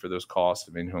pay for those costs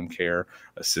of in-home care,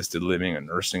 assisted living, a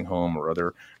nursing home, or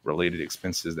other related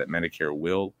expenses that Medicare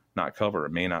will not cover or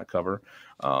may not cover.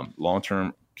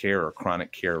 Long-term care or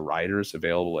chronic care riders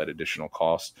available at additional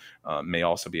cost may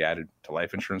also be added to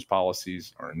life insurance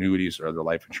policies or annuities or other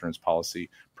life insurance policy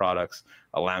products,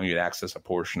 allowing you to access a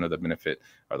portion of the benefit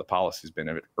or the policy's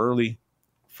benefit early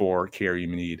for care you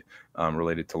need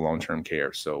related to long-term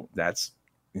care. So that's,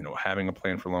 having a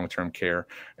plan for long-term care.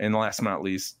 And last but not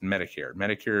least, Medicare.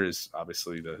 Medicare is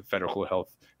obviously the federal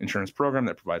health insurance program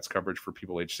that provides coverage for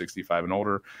people age 65 and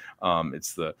older.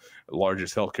 It's the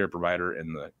largest healthcare provider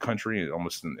in the country,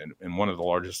 almost in one of the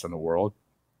largest in the world.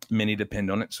 Many depend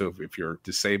on it. So if you're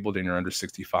disabled and you're under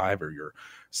 65 or you're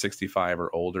 65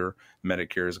 or older,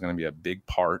 Medicare is going to be a big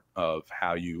part of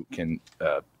how you can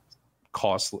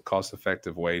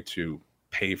cost-effective way to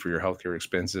pay for your healthcare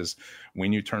expenses.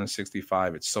 When you turn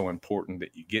 65, it's so important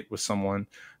that you get with someone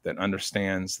that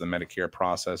understands the Medicare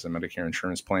process and Medicare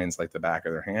insurance plans like the back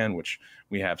of their hand, which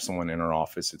we have someone in our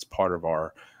office. It's part of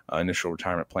our initial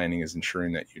retirement planning, is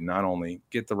ensuring that you not only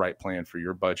get the right plan for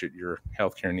your budget, your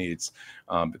healthcare needs,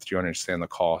 but that you understand the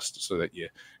cost so that you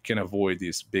can avoid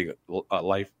these big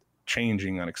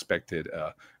life-changing, unexpected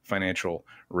financial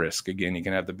risk. Again, you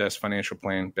can have the best financial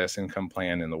plan, best income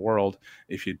plan in the world.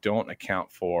 If you don't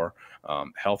account for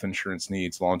health insurance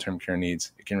needs, long-term care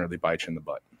needs, it can really bite you in the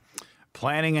butt.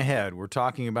 Planning ahead. We're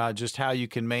talking about just how you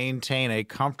can maintain a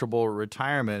comfortable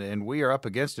retirement, and we are up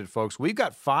against it, folks. We've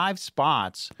got 5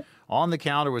 spots on the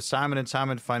calendar with Simon &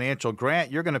 Simon Financial. Grant,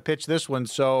 you're going to pitch this one.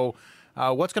 So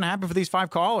what's going to happen for these 5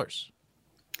 callers?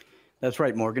 That's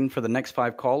right, Morgan. For the next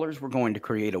 5 callers, we're going to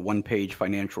create a one-page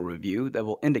financial review that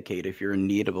will indicate if you're in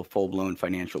need of a full-blown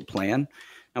financial plan.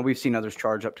 Now, we've seen others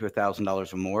charge up to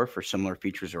 $1,000 or more for similar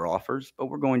features or offers, but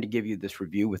we're going to give you this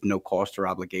review with no cost or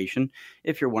obligation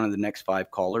if you're one of the next 5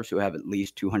 callers who have at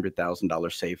least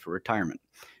 $200,000 saved for retirement.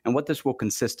 And what this will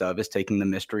consist of is taking the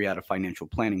mystery out of financial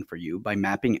planning for you by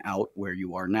mapping out where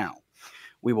you are now.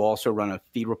 We will also run a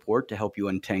fee report to help you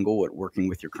untangle what working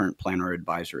with your current planner or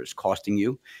advisor is costing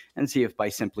you and see if by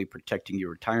simply protecting your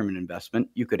retirement investment,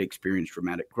 you could experience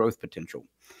dramatic growth potential.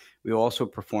 We will also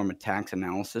perform a tax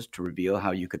analysis to reveal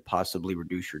how you could possibly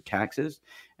reduce your taxes,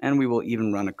 and we will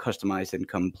even run a customized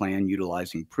income plan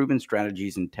utilizing proven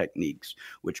strategies and techniques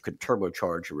which could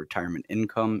turbocharge your retirement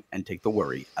income and take the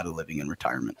worry out of living in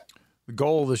retirement. The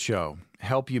goal of the show,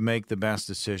 help you make the best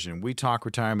decision. We talk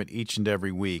retirement each and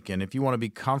every week, and if you want to be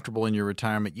comfortable in your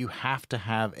retirement, you have to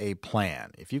have a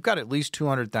plan. If you've got at least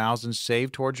 $200,000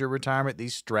 saved towards your retirement,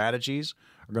 these strategies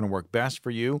are going to work best for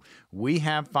you. We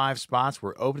have 5 spots.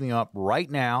 We're opening up right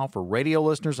now for radio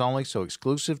listeners only, so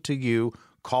exclusive to you.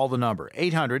 Call the number,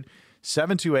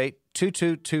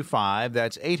 800-728-2225.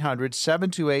 That's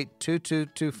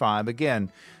 800-728-2225.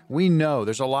 Again, we know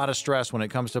there's a lot of stress when it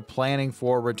comes to planning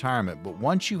for retirement, but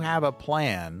once you have a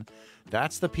plan,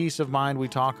 That's the peace of mind we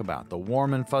talk about, the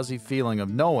warm and fuzzy feeling of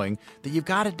knowing that you've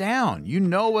got it down. You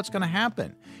know what's going to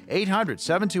happen.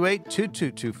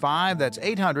 800-728-2225. That's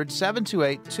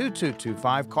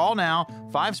 800-728-2225. Call now.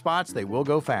 5 spots. They will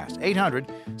go fast.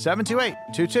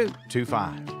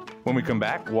 800-728-2225. When we come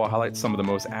back, we'll highlight some of the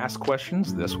most asked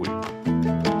questions this week.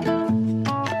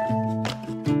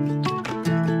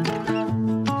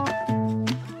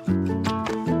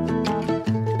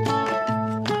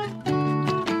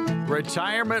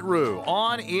 Retirement Rue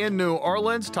on in New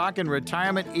Orleans, talking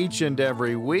retirement each and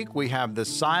every week. We have the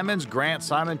Simons, Grant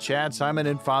Simon, Chad Simon,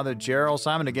 and Father Gerald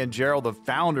Simon. Again, Gerald, the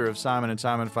founder of Simon &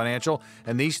 Simon Financial,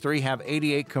 and these three have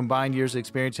 88 combined years of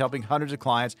experience helping hundreds of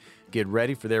clients get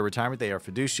ready for their retirement. They are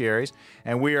fiduciaries,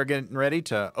 and we are getting ready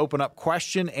to open up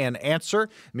question and answer.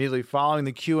 Immediately following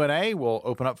the Q&A, we'll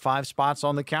open up 5 spots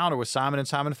on the calendar with Simon &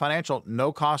 Simon Financial,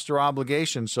 no cost or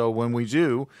obligation. So when we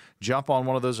do jump on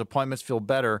one of those appointments, feel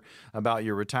better about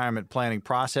your retirement planning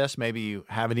process. Maybe you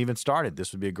haven't even started.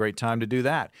 This would be a great time to do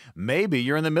that. Maybe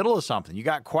you're in the middle of something. You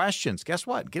got questions. Guess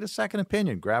what? Get a second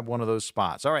opinion. Grab one of those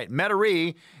spots. All right,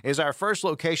 Metairie is our first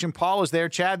location. Paul is there.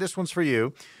 Chad, this one's for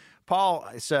you. Paul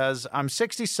says, I'm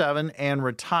 67 and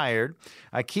retired.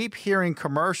 I keep hearing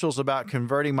commercials about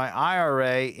converting my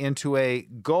IRA into a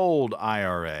gold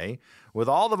IRA. With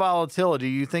all the volatility,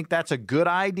 do you think that's a good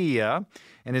idea?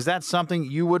 And is that something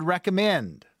you would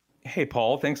recommend? Hey,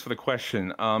 Paul, thanks for the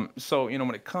question. So,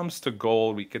 when it comes to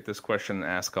gold, we get this question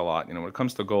asked a lot. When it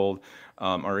comes to gold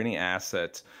or any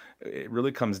asset, it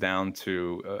really comes down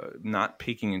to not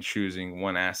picking and choosing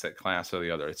one asset class or the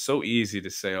other. It's so easy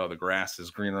to say, oh, the grass is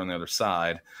greener on the other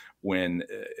side when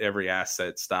every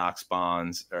asset, stocks,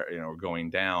 bonds, are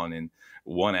going down, and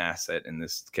one asset, in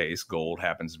this case, gold,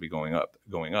 happens to be going up.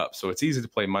 So it's easy to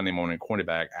play Monday morning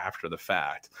quarterback after the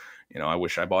fact. I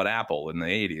wish I bought Apple in the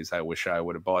 80s. I wish I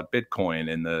would have bought Bitcoin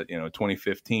in the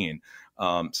 2015.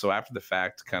 So after the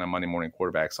fact, kind of Monday morning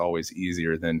quarterback's always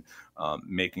easier than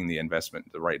making the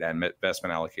right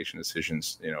investment allocation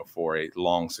decisions, for a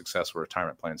long, successful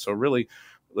retirement plan. So really,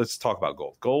 let's talk about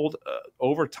gold. Gold,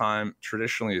 over time,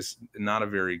 traditionally is not a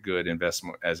very good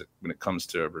investment when it comes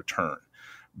to return.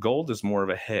 Gold is more of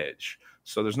a hedge.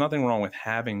 So there's nothing wrong with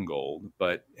having gold,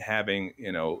 but having,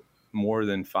 more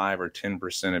than 5 or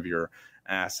 10% of your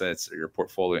assets or your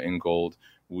portfolio in gold,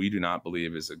 we do not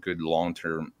believe is a good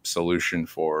long-term solution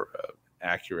for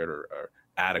accurate or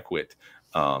adequate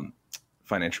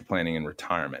financial planning and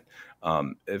retirement.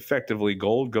 Effectively,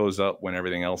 gold goes up when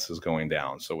everything else is going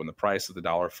down. So when the price of the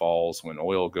dollar falls, when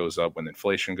oil goes up, when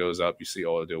inflation goes up, you see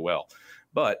oil do well.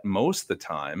 But most of the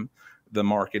time, the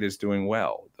market is doing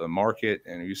well. The market,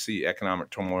 and you see economic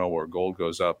turmoil where gold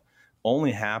goes up,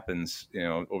 only happens,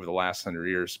 over the last 100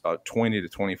 years, about 20 to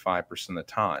 25% of the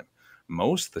time.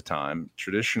 Most of the time,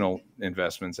 traditional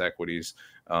investments, equities,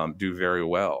 do very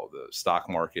well. The stock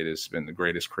market has been the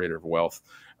greatest creator of wealth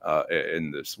in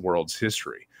this world's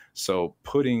history. So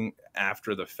putting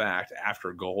after the fact,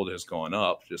 after gold has gone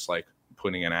up, just like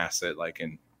putting an asset like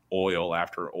in oil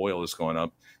after oil is going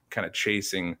up, kind of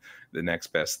chasing the next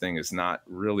best thing is not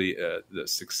really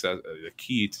the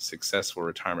key to successful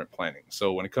retirement planning.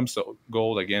 So when it comes to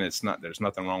gold, again, there's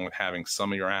nothing wrong with having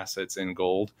some of your assets in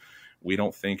gold. We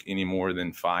don't think any more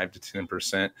than 5 to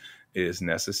 10% is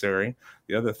necessary.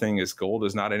 The other thing is gold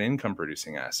is not an income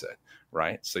producing asset,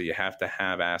 right? So you have to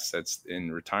have assets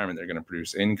in retirement that are going to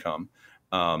produce income.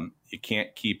 You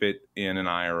can't keep it in an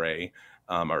IRA,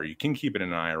 or you can keep it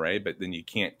in an IRA, but then you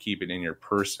can't keep it in your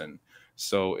person.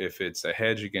 So if it's a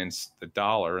hedge against the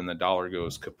dollar and the dollar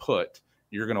goes kaput,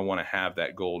 you're going to want to have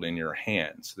that gold in your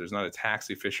hand. So there's not a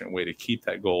tax efficient way to keep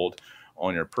that gold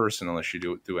on your person unless you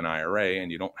do it through an IRA,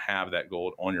 and you don't have that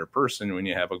gold on your person when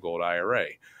you have a gold IRA.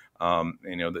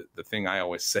 The thing I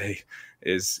always say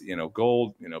is,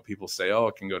 gold, people say, oh,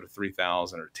 it can go to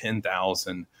 3,000 or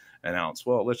 10,000 an ounce.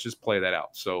 Well, let's just play that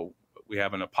out. So we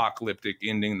have an apocalyptic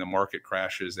ending, the market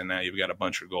crashes, and now you've got a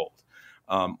bunch of gold.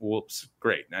 Whoops,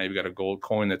 great. Now you've got a gold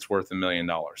coin that's worth $1 million.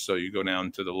 So you go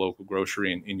down to the local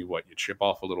grocery and you chip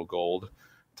off a little gold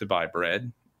to buy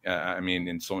bread.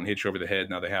 And someone hits you over the head.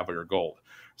 Now they have your gold.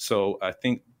 So I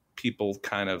think people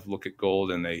kind of look at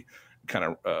gold and they kind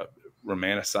of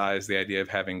romanticize the idea of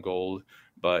having gold.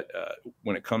 But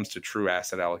when it comes to true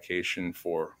asset allocation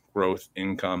for growth,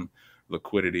 income,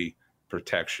 liquidity,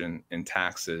 protection, and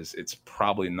taxes, it's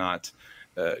probably not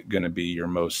going to be your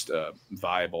most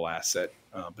viable asset.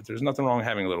 But there's nothing wrong with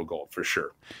having a little gold for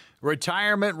sure.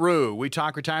 Retirement Rue. We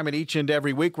talk retirement each and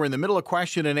every week. We're in the middle of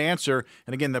question and answer.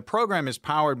 And again, the program is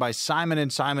powered by Simon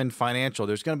 & Simon Financial.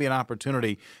 There's going to be an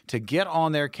opportunity to get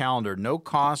on their calendar, no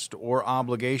cost or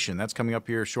obligation. That's coming up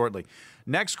here shortly.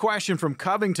 Next question from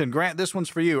Covington. Grant, this one's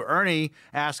for you. Ernie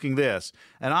asking this.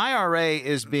 An IRA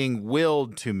is being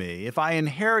willed to me. If I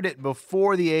inherit it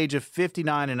before the age of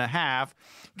 59 and a half,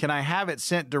 can I have it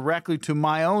sent directly to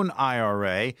my own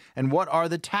IRA? And what are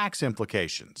the tax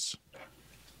implications?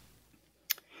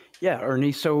 Yeah,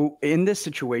 Ernie. So in this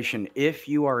situation, if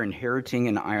you are inheriting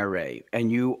an IRA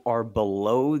and you are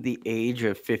below the age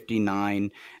of 59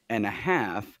 and a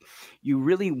half, you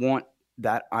really want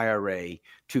that IRA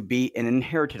to be an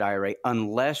inherited IRA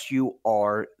unless you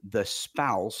are the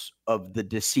spouse of the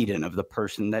decedent, of the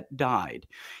person that died.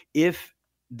 If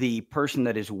the person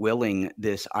that is willing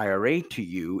this IRA to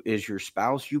you is your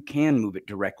spouse, you can move it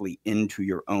directly into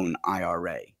your own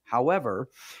IRA. However,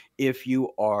 if you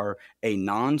are a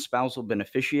non-spousal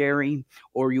beneficiary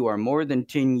or you are more than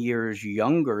 10 years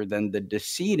younger than the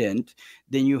decedent,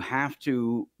 then you have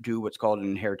to do what's called an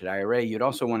inherited IRA. You'd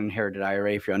also want an inherited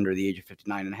IRA if you're under the age of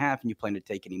 59 and a half and you plan to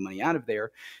take any money out of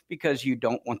there, because you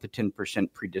don't want the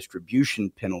 10% pre-distribution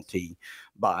penalty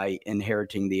by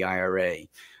inheriting the IRA.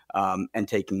 And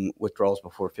taking withdrawals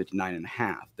before 59 and a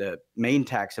half. The main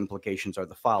tax implications are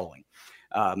the following.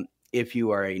 If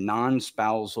you are a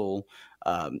non-spousal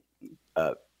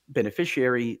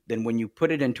beneficiary, then when you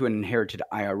put it into an inherited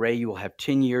IRA, you will have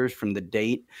 10 years from the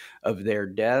date of their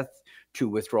death to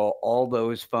withdraw all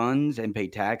those funds and pay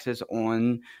taxes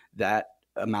on that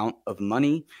amount of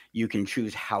money. You can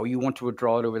choose how you want to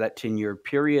withdraw it over that 10-year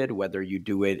period, whether you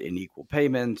do it in equal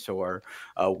payments or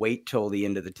wait till the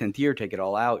end of the 10th year, take it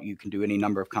all out. You can do any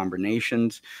number of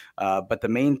combinations. But the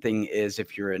main thing is,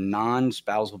 if you're a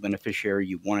non-spousal beneficiary,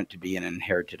 you want it to be an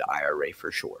inherited IRA for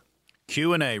sure.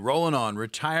 Q&A rolling on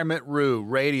Retirement Roo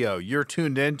Radio. You're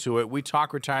tuned into it. We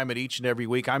talk retirement each and every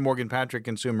week. I'm Morgan Patrick,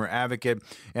 consumer advocate,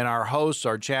 and our hosts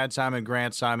are Chad Simon,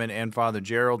 Grant Simon, and Father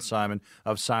Gerald Simon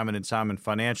of Simon & Simon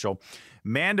Financial.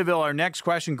 Mandeville, our next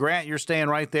question. Grant, you're staying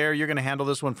right there. You're going to handle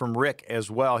this one from Rick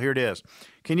as well. Here it is.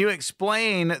 Can you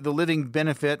explain the living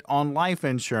benefit on life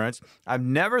insurance? I've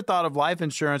never thought of life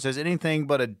insurance as anything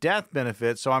but a death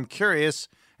benefit, so I'm curious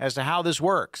as to how this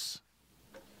works.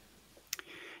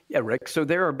 Yeah, Rick. So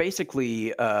there are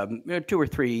basically 2 or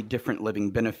 3 different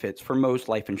living benefits for most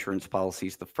life insurance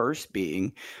policies. The first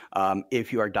being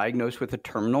if you are diagnosed with a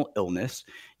terminal illness,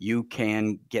 you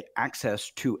can get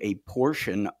access to a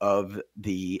portion of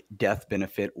the death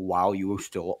benefit while you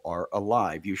still are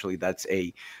alive. Usually that's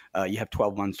you have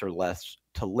 12 months or less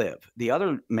to live. The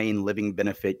other main living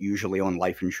benefit usually on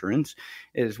life insurance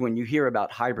is when you hear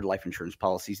about hybrid life insurance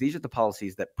policies. These are the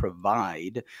policies that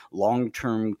provide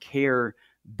long-term care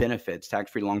benefits,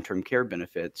 tax-free long-term care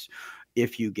benefits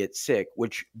if you get sick,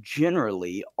 which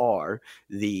generally are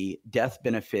the death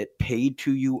benefit paid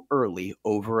to you early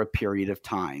over a period of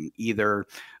time, either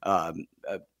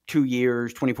 2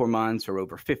 years, 24 months, or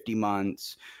over 50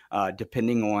 months,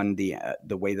 depending on the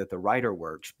way that the rider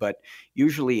works. But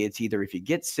usually it's either if you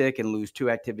get sick and lose 2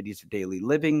 activities of daily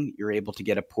living, you're able to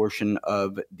get a portion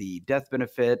of the death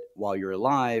benefit while you're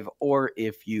alive, or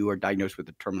if you are diagnosed with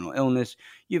a terminal illness,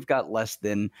 you've got less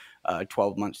than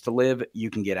 12 months to live, you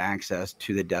can get access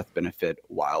to the death benefit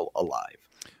while alive.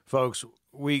 Folks,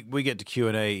 we get to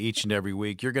Q&A each and every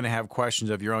week. You're going to have questions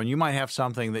of your own. You might have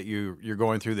something that you're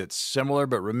going through that's similar,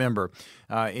 but remember,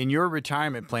 in your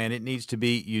retirement plan, it needs to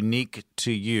be unique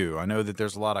to you. I know that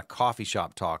there's a lot of coffee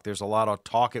shop talk. There's a lot of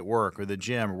talk at work or the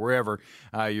gym or wherever.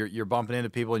 You're bumping into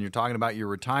people and you're talking about your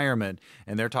retirement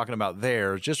and they're talking about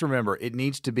theirs. Just remember, it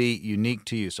needs to be unique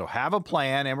to you. So have a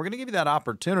plan, and we're going to give you that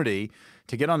opportunity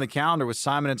to get on the calendar with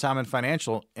Simon & Simon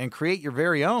Financial and create your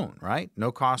very own, right?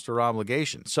 No cost or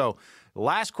obligation. So the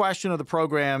last question of the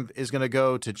program is going to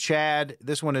go to Chad.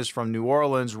 This one is from New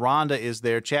Orleans. Rhonda is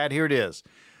there. Chad, here it is.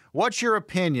 What's your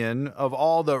opinion of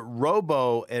all the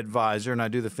robo-advisor, and I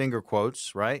do the finger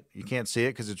quotes, right? You can't see it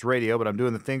because it's radio, but I'm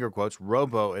doing the finger quotes,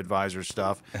 robo-advisor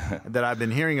stuff that I've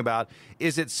been hearing about.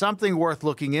 Is it something worth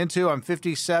looking into? I'm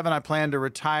 57. I plan to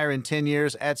retire in 10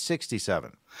 years at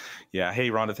 67. Yeah. Hey,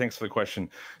 Rhonda, thanks for the question.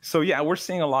 So, yeah, we're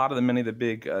seeing a lot of many of the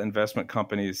big investment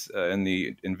companies in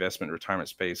the investment retirement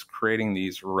space creating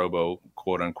these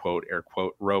quote unquote, air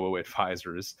quote, robo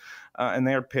advisors. And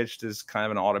they are pitched as kind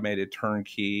of an automated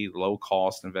turnkey, low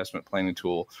cost investment planning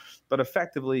tool. But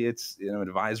effectively, it's an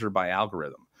advisor by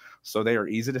algorithm. So they are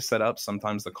easy to set up.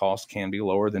 Sometimes the cost can be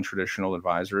lower than traditional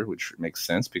advisor, which makes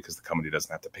sense because the company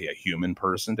doesn't have to pay a human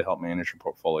person to help manage your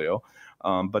portfolio.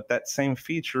 But that same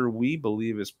feature, we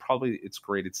believe, is probably its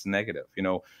greatest negative.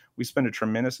 We spend a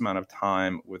tremendous amount of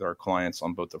time with our clients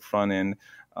on both the front end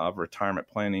of retirement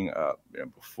planning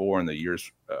before and the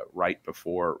years right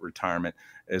before retirement,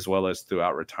 as well as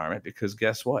throughout retirement, because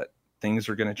guess what? things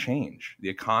are going to change. The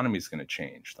economy is going to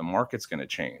change. The market's going to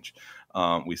change.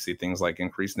 We see things like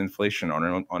increased inflation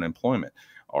on unemployment,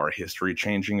 or a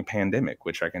history-changing pandemic,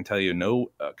 which I can tell you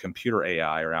no computer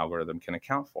AI or algorithm can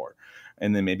account for.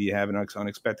 And then maybe you have an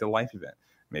unexpected life event.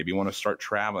 Maybe you want to start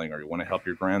traveling, or you want to help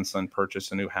your grandson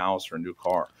purchase a new house or a new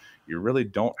car. You really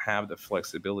don't have the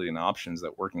flexibility and options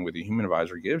that working with a human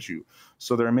advisor gives you.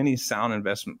 So there are many sound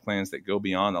investment plans that go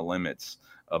beyond the limits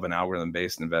of an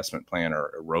algorithm-based investment plan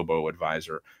or a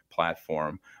robo-advisor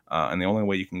platform. And the only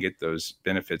way you can get those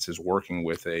benefits is working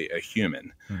with a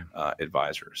human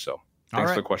advisor. So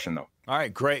thanks for the question, though. All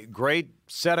right, great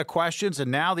set of questions.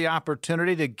 And now the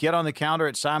opportunity to get on the calendar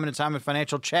at Simon & Simon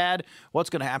Financial. Chad, what's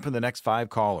going to happen to the next 5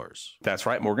 callers? That's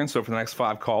right, Morgan. So for the next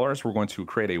 5 callers, we're going to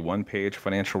create a one-page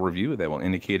financial review that will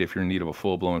indicate if you're in need of a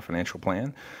full-blown financial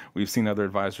plan. We've seen other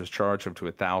advisors charge up to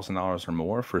 $1,000 or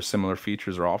more for similar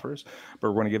features or offers, but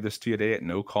we're going to give this to you today at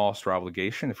no cost or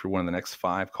obligation if you're one of the next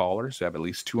 5 callers who have at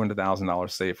least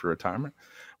 $200,000 saved for retirement.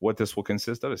 What this will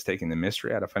consist of is taking the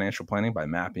mystery out of financial planning by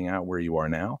mapping out where you are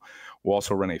now. We'll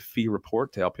also run a fee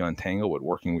report to help you untangle what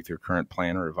working with your current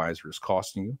plan or advisor is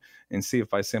costing you, and see if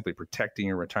by simply protecting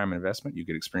your retirement investment, you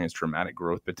could experience dramatic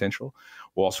growth potential.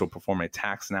 We'll also perform a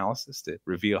tax analysis to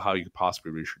reveal how you could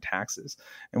possibly reduce your taxes.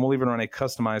 And we'll even run a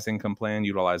customized income plan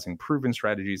utilizing proven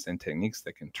strategies and techniques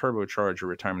that can turbocharge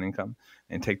your retirement income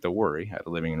and take the worry out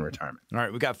of living in retirement. All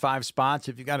right, we've got 5 spots.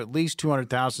 If you've got at least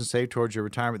 $200,000 saved towards your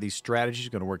retirement, these strategies are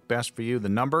going to work best for you. The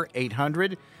number,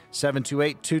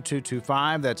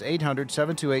 800-728-2225. That's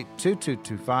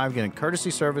 800-728-2225. Getting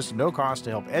courtesy service, no cost, to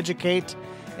help educate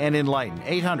and enlighten.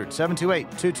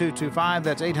 800-728-2225.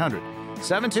 That's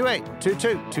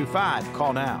 800-728-2225.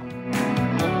 Call now.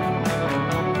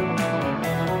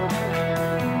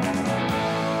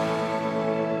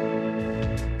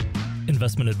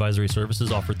 Investment advisory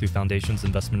services offered through Foundations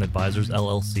Investment Advisors,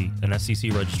 LLC, an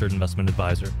SEC-registered investment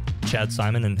advisor. Chad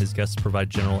Simon and his guests provide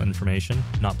general information,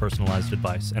 not personalized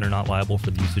advice, and are not liable for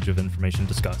the usage of information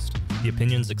discussed. The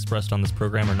opinions expressed on this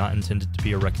program are not intended to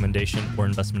be a recommendation or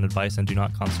investment advice and do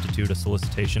not constitute a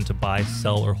solicitation to buy,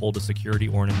 sell, or hold a security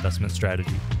or an investment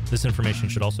strategy. This information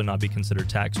should also not be considered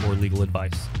tax or legal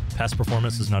advice. Past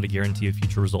performance is not a guarantee of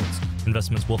future results.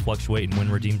 Investments will fluctuate and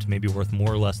when redeemed may be worth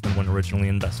more or less than when originally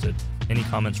invested. Any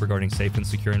comments regarding safe and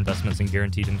secure investments and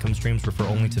guaranteed income streams refer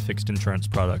only to fixed insurance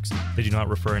products. They do not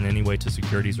refer in any way to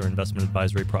securities or investment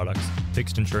advisory products.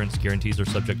 Fixed insurance guarantees are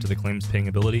subject to the claims paying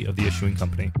ability of the issuing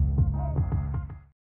company.